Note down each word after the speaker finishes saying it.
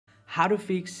How to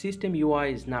fix system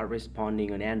UI is not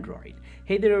responding on Android.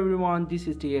 Hey there everyone, this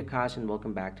is Akash and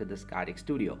welcome back to the getiing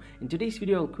studio. In today's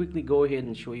video, I'll quickly go ahead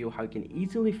and show you how you can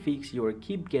easily fix your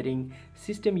keep getting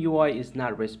system UI is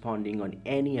not responding on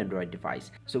any Android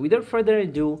device. So without further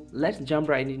ado, let's jump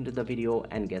right into the video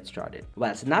and get started.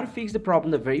 Well, so now to fix the problem,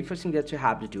 the very first thing that you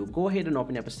have to do, go ahead and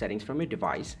open up a settings from your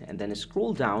device and then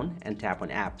scroll down and tap on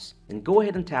apps. Then go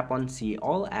ahead and tap on see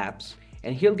all apps.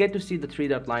 And he'll get to see the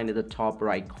three-dot line at the top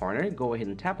right corner. Go ahead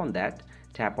and tap on that,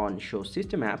 tap on show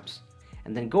system apps,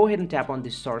 and then go ahead and tap on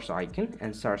this source icon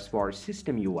and search for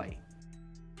system UI.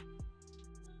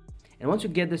 And once you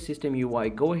get the system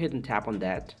UI, go ahead and tap on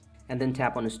that, and then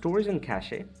tap on storage and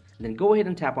cache. And then go ahead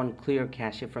and tap on clear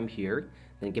cache from here,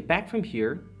 then get back from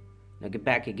here, now get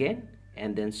back again,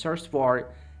 and then search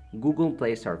for Google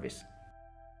Play service.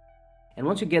 And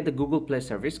once you get the Google Play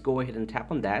service, go ahead and tap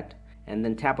on that, and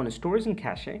then tap on storage and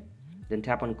cache, then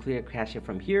tap on clear cache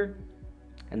from here,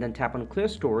 and then tap on clear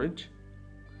storage,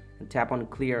 and tap on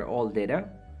clear all data,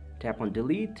 tap on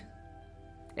delete,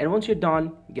 and once you're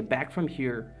done, get back from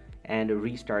here and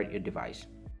restart your device.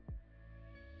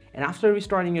 And after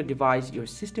restarting your device, your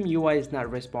system UI is not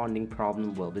responding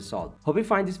problem will be solved. Hope you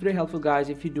find this video helpful, guys.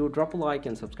 If you do, drop a like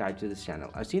and subscribe to this channel.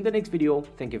 I'll see you in the next video.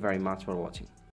 Thank you very much for watching.